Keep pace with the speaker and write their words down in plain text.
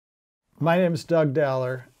My name is Doug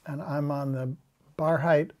Daller, and I'm on the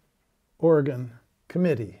Barhydt Organ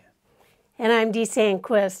Committee. And I'm Dee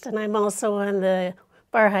Sandquist, and I'm also on the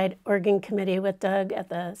Barhydt Organ Committee with Doug at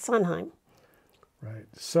the Sondheim. Right.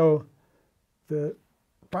 So the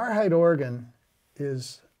Barhydt organ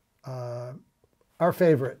is our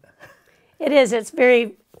favorite. It is. It's a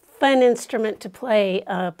very fun instrument to play.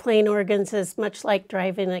 Playing organs is much like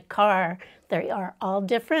driving a car. They are all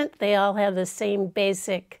different. They all have the same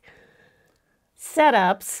basic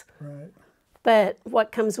setups, Right. but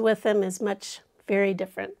what comes with them is very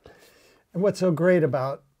different. And what's so great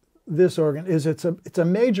about this organ is it's a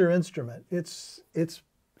major instrument. It's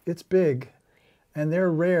big, and they're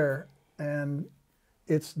rare, and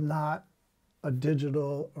it's not a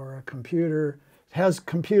digital or a computer. It has a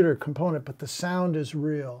computer component, but the sound is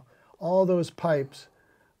real. All those pipes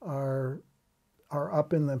are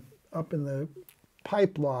up in the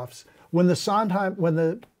pipe lofts. When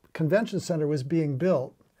the Convention Center was being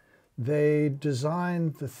built, they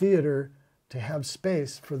designed the theater to have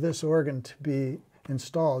space for this organ to be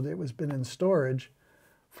installed. It was been in storage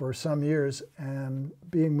for some years, and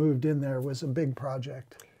being moved in there was a big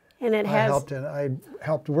project. And I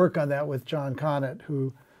helped work on that with John Connet,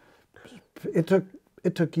 who it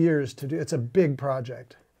took years to do. It's a big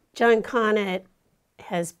project. John Connet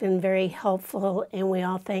has been very helpful, and we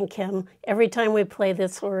all thank him every time we play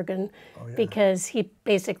this organ. Oh, yeah. Because he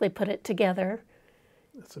basically put it together.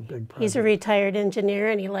 It's a big project. He's a retired engineer,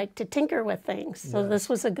 and he liked to tinker with things. So Yes. This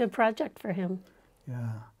was a good project for him.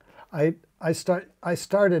 Yeah, I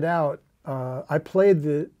started out. I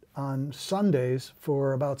played on Sundays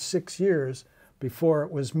for about 6 years before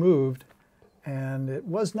it was moved, and it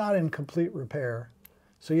was not in complete repair.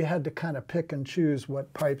 So you had to kind of pick and choose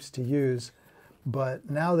what pipes to use. But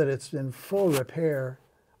now that it's in full repair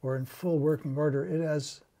or in full working order,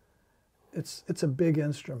 it's a big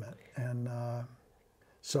instrument, and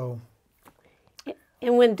so.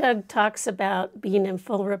 And when Doug talks about being in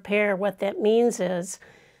full repair, what that means is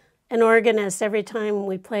an organist, every time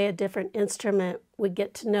we play a different instrument, we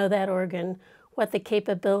get to know that organ, what the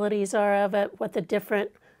capabilities are of it, what the different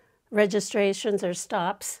registrations or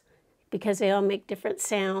stops, because they all make different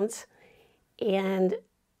sounds. And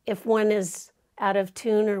if one is out of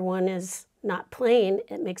tune or one is not playing,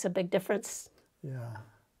 it makes a big difference. Yeah.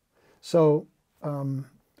 So we're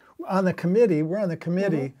on the committee,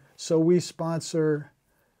 Mm-hmm. So we sponsor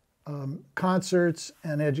concerts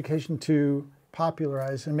and education to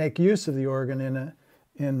popularize and make use of the organ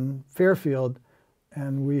in Fairfield.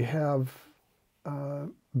 And we have,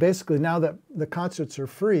 basically now that the concerts are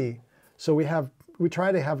free, so we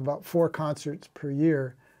try to have about 4 concerts per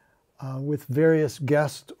year with various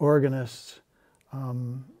guest organists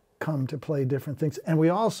come to play different things. And we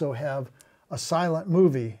also have a silent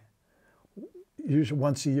movie. Usually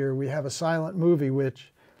once a year we have a silent movie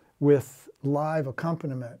with live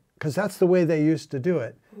accompaniment, because that's the way they used to do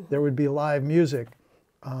it. There would be live music,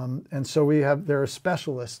 and so there are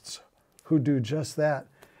specialists who do just that.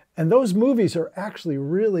 And those movies are actually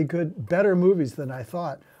really good, better movies than I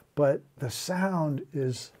thought, but the sound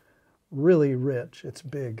is really rich. It's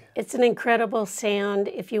big. It's an incredible sound.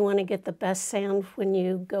 If you want to get the best sound when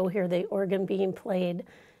you go hear the organ being played,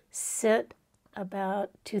 sit about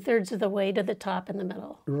 2/3 of the way to the top in the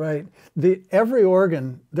middle. Right. Every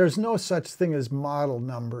organ, there's no such thing as model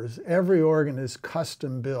numbers. Every organ is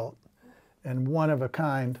custom built and one of a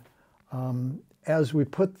kind. As we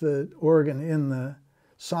put the organ in the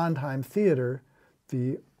Sondheim Theater,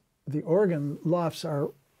 the organ lofts are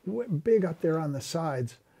big up there on the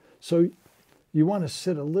sides. So you want to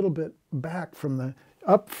sit a little bit back from the.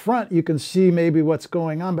 Up front, you can see maybe what's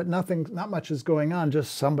going on, but not much is going on,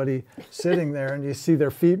 just somebody sitting there, and you see their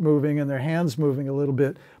feet moving and their hands moving a little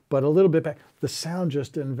bit, but a little bit back. The sound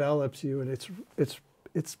just envelops you, and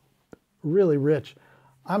it's really rich.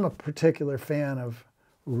 I'm a particular fan of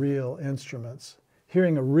real instruments.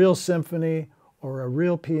 Hearing a real symphony or a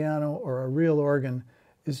real piano or a real organ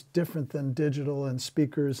is different than digital and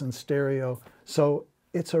speakers and stereo. So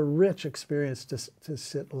it's a rich experience to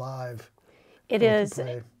sit live. It is,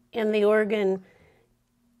 and the organ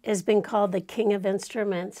has been called the king of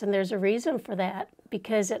instruments, and there's a reason for that,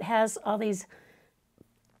 because it has all these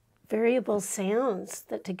variable sounds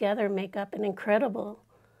that together make up an incredible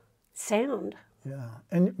sound. Yeah,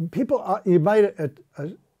 and people, you might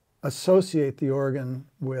associate the organ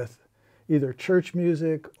with either church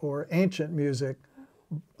music or ancient music,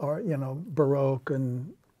 or Baroque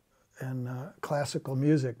and classical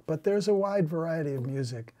music, but there's a wide variety of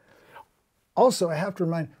music. Also, I have to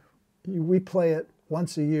remind you, we play it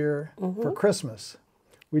once a year for Christmas.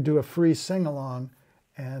 We do a free sing-along,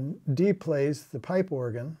 and Dee plays the pipe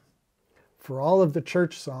organ, for all of the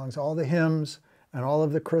church songs, all the hymns, and all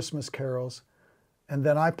of the Christmas carols. And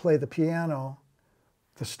then I play the piano,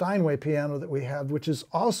 the Steinway piano that we have, which is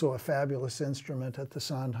also a fabulous instrument at the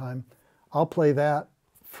Sondheim. I'll play that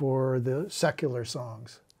for the secular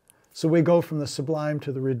songs. So we go from the sublime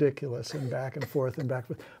to the ridiculous and back and forth and back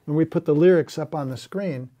and forth. And we put the lyrics up on the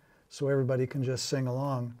screen so everybody can just sing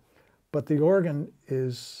along. But the organ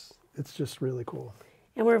it's just really cool.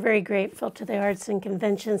 And we're very grateful to the Arts and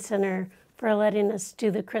Convention Center for letting us do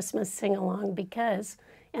the Christmas sing-along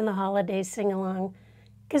and the holiday sing-along,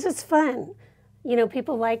 because it's fun. You know,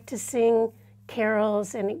 people like to sing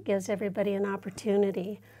carols, and it gives everybody an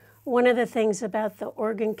opportunity. One of the things about the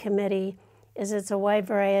organ committee is it's a wide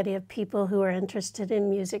variety of people who are interested in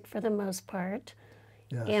music for the most part.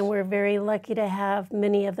 Yes. And we're very lucky to have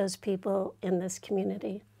many of those people in this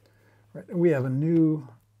community. Right. We have a new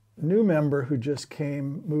member who just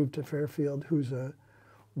moved to Fairfield, who's a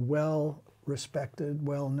well-respected,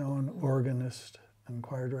 well-known organist and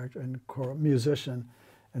choir director and musician.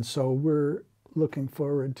 And so we're looking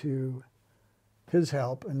forward to his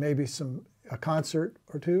help and maybe a concert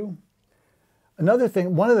or two. Another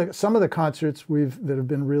thing, some of the concerts that have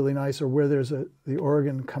been really nice are where there's the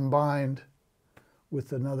organ combined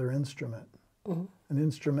with another instrument, an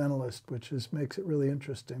instrumentalist, which makes it really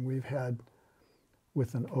interesting. We've had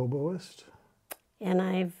with an oboist. And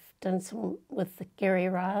I've done some with the Gary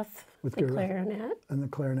Roth, the clarinet. And the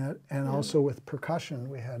clarinet, and also with percussion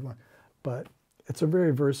we had one. But it's a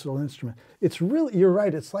very versatile instrument. It's really, you're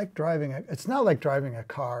right, it's like driving, it's not like driving a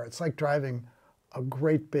car, it's like driving a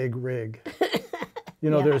great big rig. You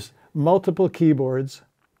know, there's multiple keyboards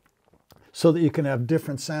so that you can have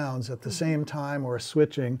different sounds at the same time or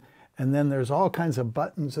switching, and then there's all kinds of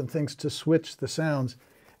buttons and things to switch the sounds.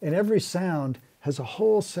 And every sound has a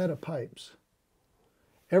whole set of pipes.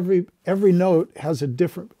 Every note has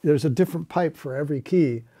there's a different pipe for every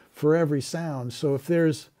key, for every sound. So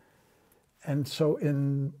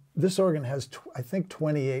in this organ has, I think,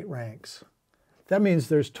 28 ranks. That means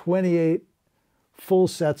there's 28 full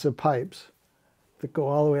sets of pipes that go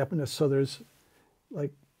all the way up into, so there's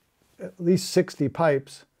like at least 60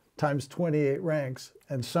 pipes times 28 ranks,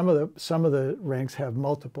 and some of the ranks have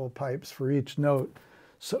multiple pipes for each note.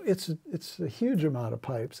 So it's a huge amount of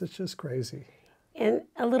pipes. It's just crazy. And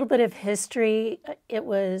a little bit of history, it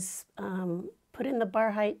was put in the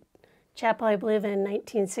Barhydt Chapel, I believe, in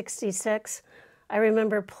 1966. I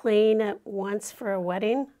remember playing it once for a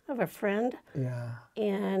wedding of a friend. Yeah.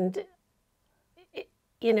 And,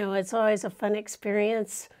 you know, it's always a fun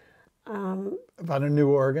experience. About a new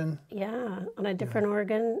organ? Yeah, on a different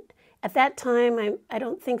organ. At that time, I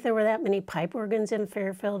don't think there were that many pipe organs in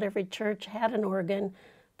Fairfield. Every church had an organ,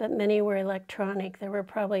 but many were electronic. There were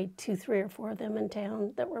probably 2, 3, or 4 of them in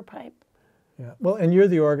town that were pipe. Yeah, well, and you're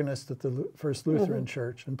the organist at the First Lutheran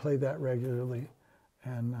Church and play that regularly,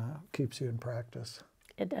 and keeps you in practice.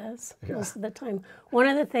 It does, most of the time. One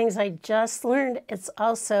of the things I just learned, it's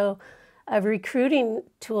also a recruiting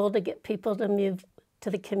tool to get people to move to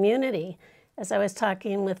the community. As I was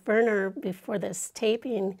talking with Werner before this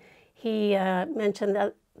taping, he mentioned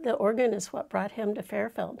that the organ is what brought him to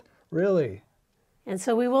Fairfield. Really? And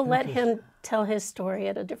so we will let him tell his story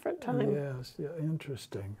at a different time. Yes, yeah,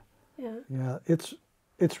 interesting. Yeah. Yeah,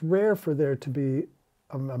 it's rare for there to be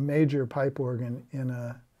a major pipe organ in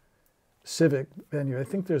a civic venue. I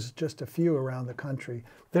think there's just a few around the country.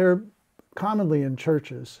 They're commonly in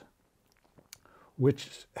churches,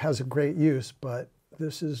 which has a great use, but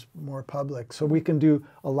this is more public. So we can do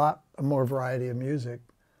a lot more variety of music,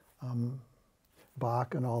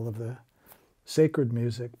 Bach and all of the sacred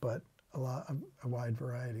music, but a wide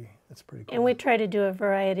variety. That's pretty cool. And we try to do a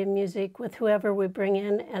variety of music with whoever we bring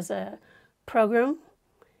in as a program.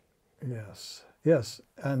 Yes, yes,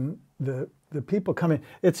 and the people coming.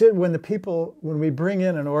 When we bring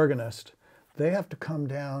in an organist, they have to come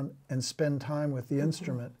down and spend time with the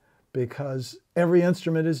instrument, because every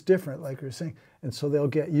instrument is different, like you're saying, and so they'll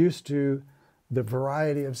get used to the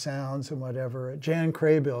variety of sounds and whatever. Jan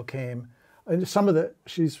Craybill came, and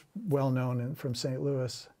she's well known from St.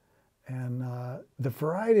 Louis, and the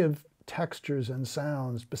variety of textures and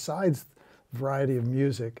sounds, besides the variety of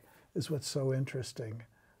music, is what's so interesting.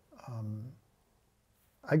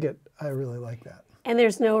 I really like that. And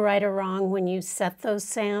there's no right or wrong when you set those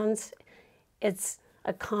sounds. It's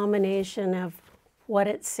a combination of what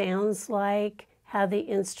it sounds like, how the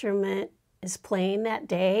instrument is playing that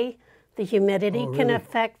day. The humidity can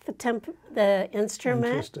affect the instrument.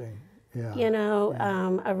 Interesting, yeah. You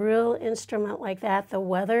know, a real instrument like that, the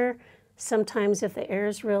weather, sometimes if the air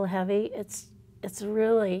is real heavy, it's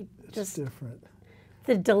really just different.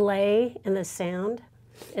 The delay in the sound.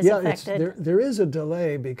 is yeah, affected. there is a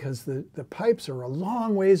delay because the pipes are a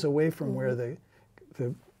long ways away from where the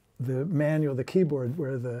manual, the keyboard,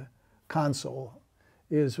 where the console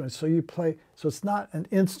is. So you play, so it's not an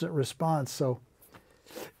instant response. So,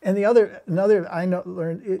 and another I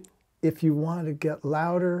learned, if you want to get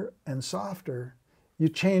louder and softer, you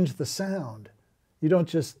change the sound. You don't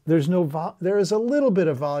just, there is a little bit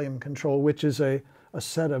of volume control, which is a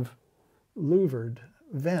set of louvered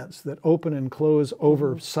vents that open and close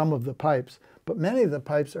over some of the pipes. But many of the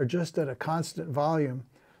pipes are just at a constant volume.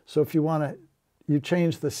 So if you want to, you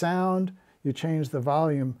change the sound, you change the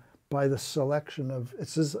volume by the selection of,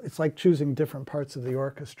 it's like choosing different parts of the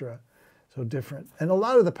orchestra. So different. And a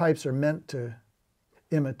lot of the pipes are meant to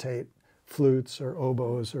imitate flutes or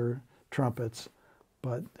oboes or trumpets,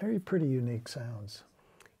 but they're pretty unique sounds.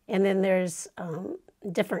 And then there's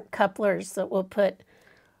different couplers that will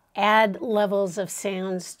add levels of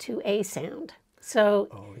sounds to a sound.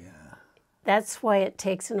 So that's why it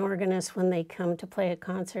takes an organist, when they come to play a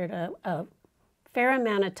concert, a fair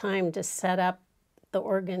amount of time to set up the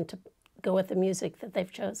organ to go with the music that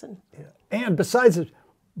they've chosen. Yeah. And besides it,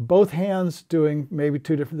 both hands doing maybe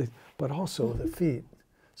two different things, but also the feet.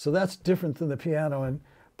 So that's different than the piano. And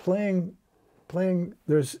playing,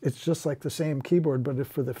 it's just like the same keyboard, but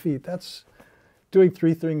for the feet, that's doing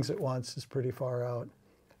three things at once is pretty far out.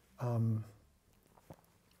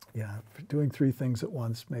 Yeah, doing three things at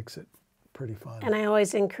once makes it pretty fun. And I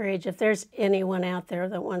always encourage, if there's anyone out there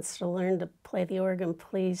that wants to learn to play the organ,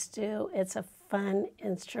 please do. It's a fun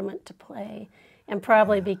instrument to play, and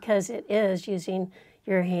probably because it is using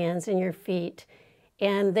your hands and your feet.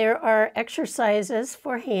 And there are exercises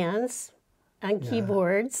for hands on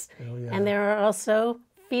keyboards, and there are also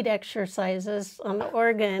feet exercises on the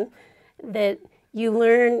organ that you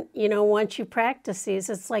learn, once you practice these.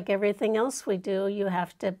 It's like everything else we do. You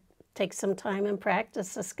have to take some time and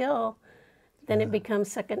practice a skill. Then it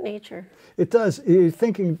becomes second nature. It does. You're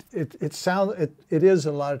thinking, it is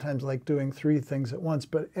a lot of times like doing three things at once,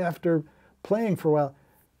 but after playing for a while,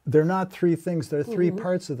 they're not three things, they're three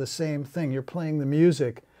parts of the same thing. You're playing the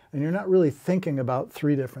music, and you're not really thinking about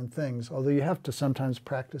three different things, although you have to sometimes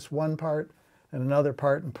practice one part and another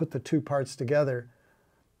part and put the two parts together,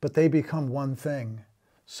 but they become one thing.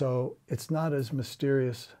 So it's not as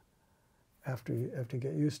mysterious after you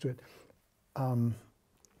get used to it.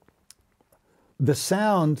 The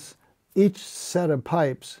sounds, each set of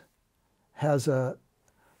pipes has a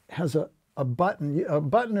button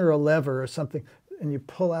or a lever or something, and you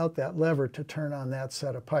pull out that lever to turn on that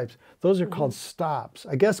set of pipes. Those are called stops.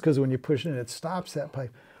 I guess because when you push in, it stops that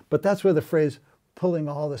pipe. But that's where the phrase pulling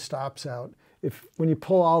all the stops out. When you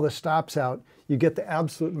pull all the stops out, you get the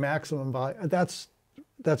absolute maximum volume. That's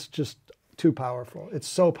just too powerful. It's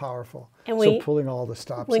so powerful. And so pulling all the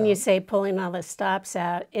stops out. When you say pulling all the stops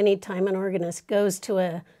out, anytime an organist goes to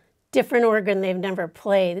a different organ they've never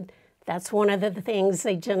played, that's one of the things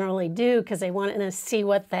they generally do, because they want to see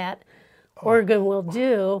what that organ will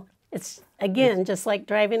do. It's, again, just like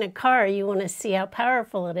driving a car. You want to see how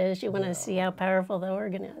powerful it is. You want to see how powerful the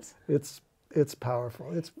organ is. It's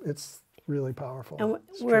powerful. It's really powerful. And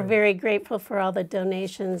we're very grateful for all the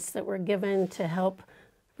donations that were given to help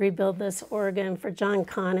rebuild this organ, for John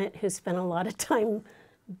Connet, who spent a lot of time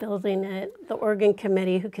building it, the organ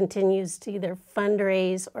committee, who continues to either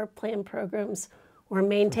fundraise or plan programs or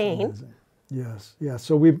maintain. Yes, yeah.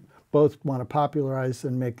 So we both want to popularize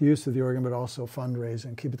and make use of the organ, but also fundraise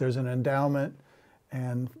and keep it. There's an endowment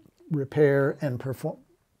and repair and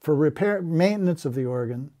maintenance of the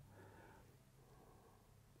organ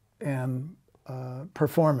and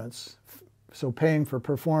performance. So paying for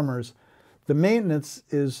performers. The maintenance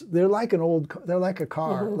is, they're like a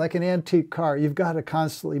car, like an antique car. You've got to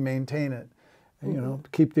constantly maintain it,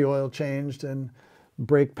 and, keep the oil changed and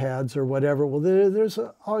brake pads or whatever. Well, there's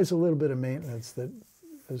always a little bit of maintenance that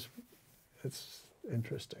it's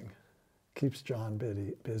interesting. Keeps John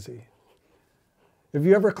busy. Have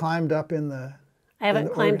you ever climbed up in the? I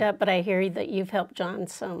haven't climbed up, but I hear that you've helped John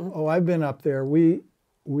some. Oh, I've been up there.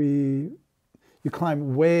 You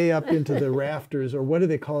climb way up into the rafters, or what do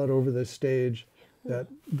they call it, over the stage, the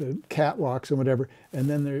catwalks and whatever, and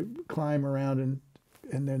then they climb around,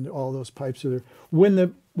 and then all those pipes are there. When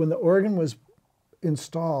the organ was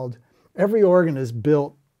installed, every organ is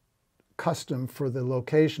built custom for the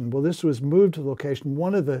location. Well, this was moved to the location.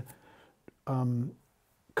 One of the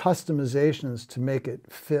customizations to make it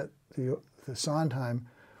fit the Sondheim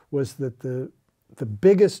was that the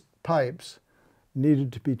biggest pipes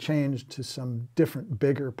needed to be changed to some different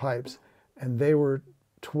bigger pipes, and they were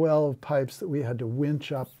 12 pipes that we had to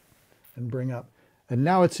winch up and bring up. And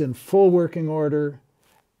now it's in full working order,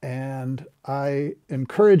 And I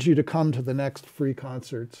encourage you to come to the next free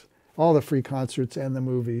concerts, all the free concerts and the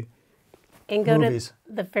movies. And go to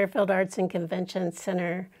the Fairfield Arts and Convention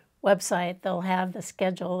Center website. They'll have the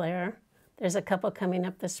schedule there. There's a couple coming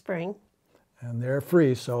up this spring. And they're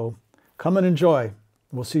free, so come and enjoy.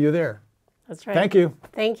 We'll see you there. That's right. Thank you.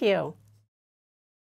 Thank you.